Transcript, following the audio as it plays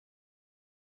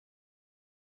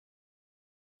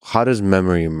how does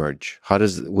memory emerge? How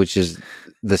does the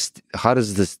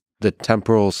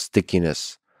temporal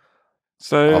stickiness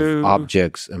of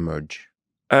objects emerge?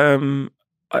 I'm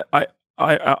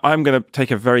going to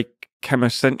take a very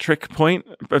chemocentric point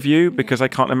of view because I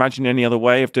can't imagine any other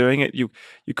way of doing it. You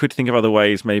could think of other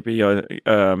ways, maybe,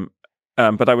 but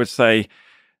I would say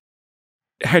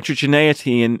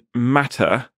heterogeneity in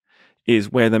matter is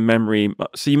where the memory.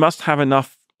 So you must have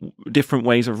enough different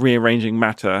ways of rearranging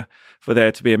matter for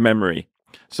there to be a memory.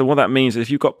 So what that means is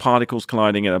if you've got particles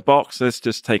colliding in a box, let's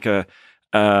just take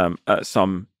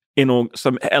some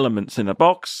elements in a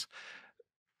box.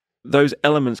 Those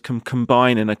elements can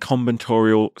combine in a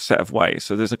combinatorial set of ways.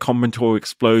 So there's a combinatorial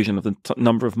explosion of the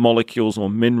number of molecules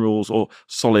or minerals or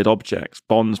solid objects,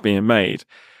 bonds being made.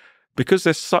 Because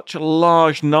there's such a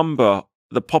large number,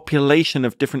 the population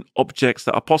of different objects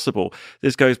that are possible.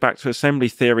 This goes back to assembly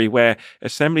theory, where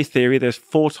assembly theory, there's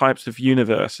 4 types of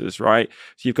universes, right?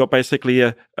 So you've got basically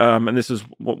and this is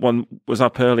what one was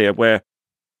up earlier, where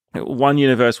one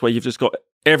universe where you've just got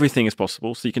everything is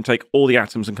possible. So you can take all the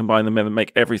atoms and combine them and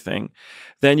make everything.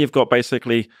 Then you've got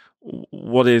basically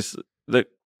what is the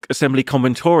assembly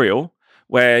combinatorial,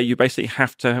 where you basically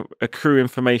have to accrue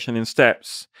information in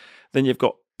steps. Then you've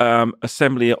got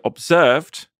assembly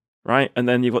observed, right? And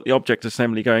then you've got the object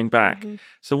assembly going back.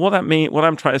 So what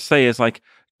I'm trying to say is, like,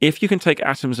 if you can take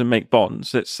atoms and make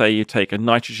bonds, let's say you take a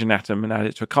nitrogen atom and add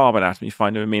it to a carbon atom, you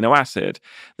find an amino acid,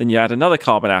 then you add another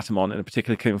carbon atom on in a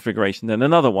particular configuration, then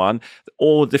another one,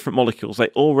 all different molecules, they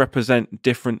all represent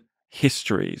different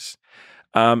histories.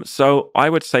 So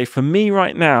I would say for me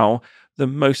right now, the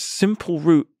most simple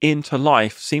route into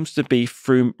life seems to be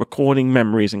through recording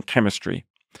memories and chemistry.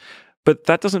 But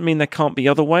that doesn't mean there can't be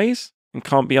other ways and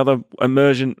can't be other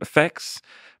emergent effects.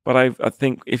 But I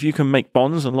think if you can make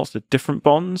bonds and lots of different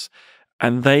bonds,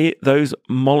 and those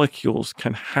molecules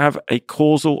can have a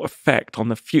causal effect on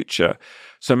the future.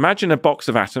 So imagine a box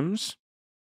of atoms,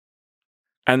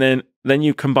 and then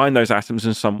you combine those atoms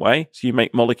in some way. So you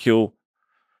make molecule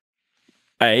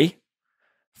A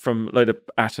from a load of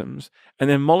atoms, and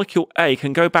then molecule A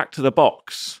can go back to the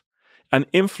box and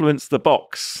influence the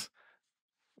box.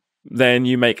 Then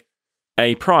you make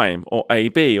A prime or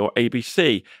AB or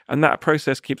ABC, and that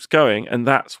process keeps going, and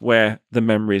that's where the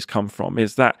memories come from,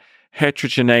 is that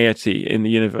heterogeneity in the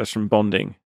universe from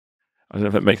bonding. I don't know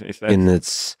if that makes any sense. And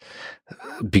it's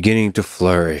beginning to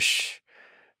flourish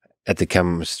at the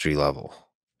chemistry level.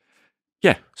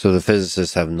 Yeah. So the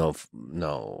physicists have not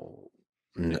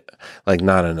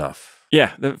enough.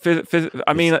 Yeah.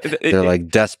 They're like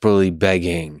desperately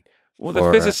begging. Well,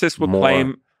 the physicists would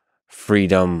claim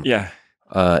freedom. Yeah.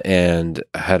 And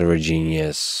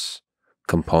heterogeneous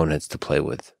components to play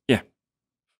with. Yeah,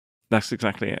 that's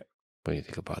exactly it. What do you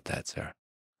think about that, Sarah?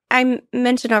 I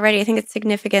mentioned already, I think it's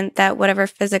significant that whatever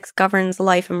physics governs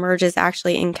life emerges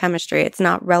actually in chemistry. It's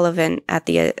not relevant at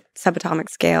the subatomic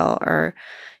scale or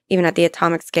even at the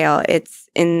atomic scale. It's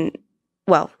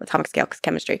atomic scale because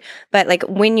chemistry. But like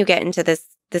when you get into this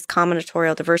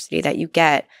combinatorial diversity that you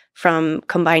get from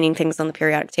combining things on the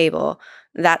periodic table,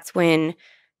 that's when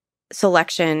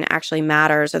selection actually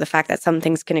matters, or the fact that some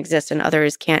things can exist and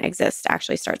others can't exist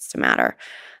actually starts to matter.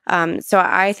 So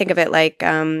I think of it like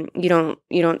you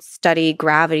don't study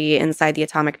gravity inside the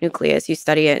atomic nucleus. You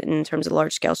study it in terms of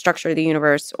large scale structure of the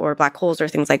universe or black holes or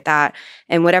things like that.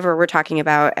 And whatever we're talking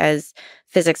about as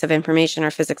physics of information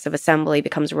or physics of assembly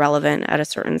becomes relevant at a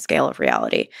certain scale of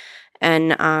reality.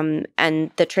 And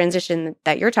the transition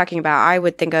that you're talking about, I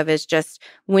would think of as just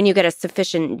when you get a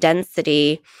sufficient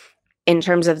density in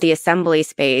terms of the assembly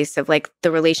space, of like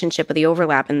the relationship of the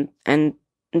overlap and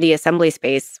the assembly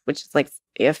space, which is like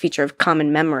a feature of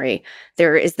common memory,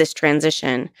 there is this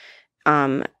transition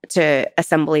to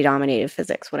assembly dominated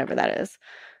physics, whatever that is.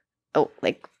 When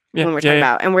we're talking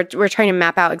about, and we're trying to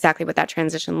map out exactly what that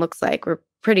transition looks like. We're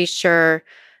pretty sure,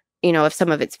 of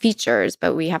some of its features,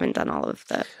 but we haven't done all of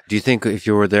the. Do you think if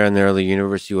you were there in the early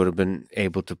universe, you would have been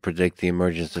able to predict the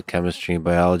emergence of chemistry and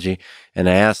biology? And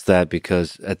I ask that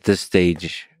because at this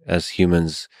stage, as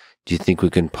humans, do you think we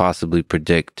can possibly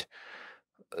predict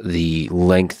the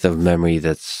length of memory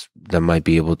that might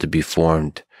be able to be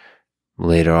formed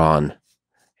later on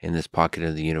in this pocket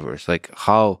of the universe? Like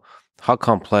how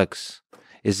complex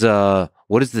is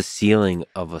what is the ceiling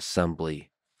of assembly?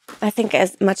 I think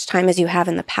as much time as you have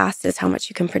in the past is how much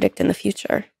you can predict in the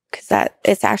future, because that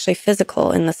it's actually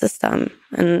physical in the system,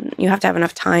 and you have to have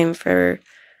enough time for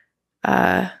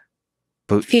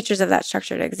features of that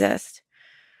structure to exist.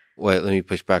 Wait, let me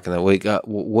push back on that. Wait,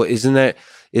 what isn't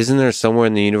there somewhere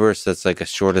in the universe that's like a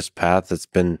shortest path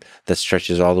that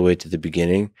stretches all the way to the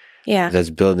beginning? Yeah, that's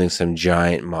building some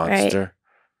giant monster. Right.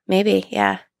 Maybe,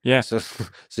 yeah. Yeah. So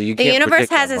so you The can't universe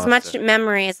predict has that as much monster.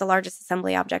 memory as the largest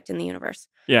assembly object in the universe.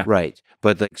 Yeah. Right.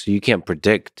 But like, so you can't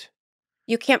predict.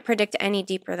 You can't predict any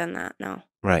deeper than that. No.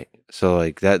 Right. So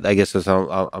like that, I guess that's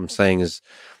all I'm saying is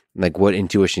like, what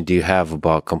intuition do you have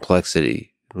about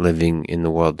complexity living in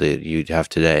the world that you have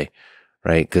today?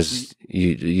 Right. Because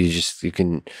you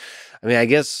can, I mean, I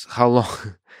guess how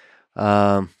long,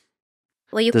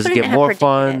 Well, you does it couldn't get have more predicted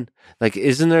fun? it. Like,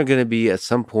 isn't there going to be at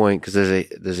some point, because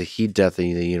there's a heat death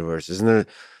in the universe, isn't there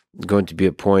going to be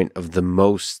a point of the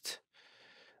most,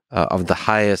 of the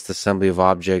highest assembly of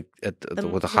object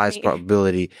with the highest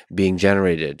probability being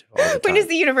generated all the When is time?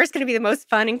 the universe going to be the most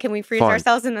fun, and can we freeze Fun.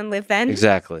 ourselves and then live then?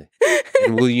 Exactly.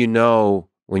 And will you know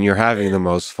when you're having the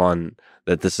most fun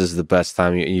that this is the best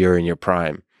time you're in your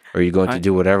prime? Or are you going to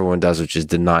do what everyone does, which is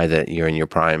deny that you're in your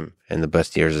prime and the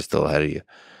best years are still ahead of you?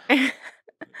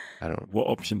 I don't. What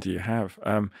option do you have?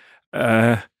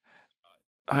 I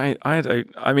don't.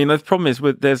 I mean, the problem is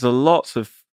there's lots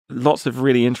of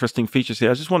really interesting features here.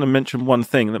 I just want to mention one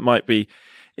thing that might be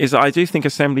is that I do think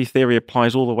assembly theory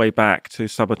applies all the way back to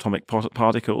subatomic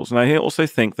particles, and I also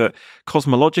think that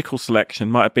cosmological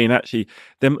selection might have been actually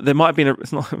there might have been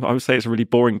it's not. I would say it's a really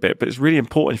boring bit, but it's really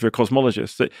important if you're a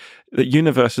cosmologist that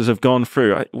universes have gone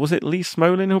through. Was it Lee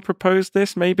Smolin who proposed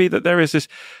this? Maybe that there is this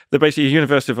that basically a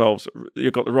universe evolves.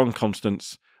 You've got the wrong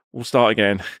constants. We'll start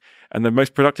again. And the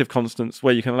most productive constants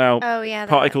where you can allow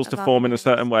particles to form in a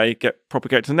certain way,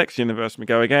 propagate to the next universe, and we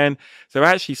go again. So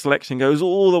actually selection goes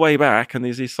all the way back, and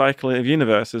there's these cycle of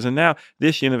universes. And now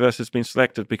this universe has been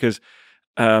selected because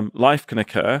life can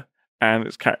occur, and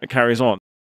it carries on.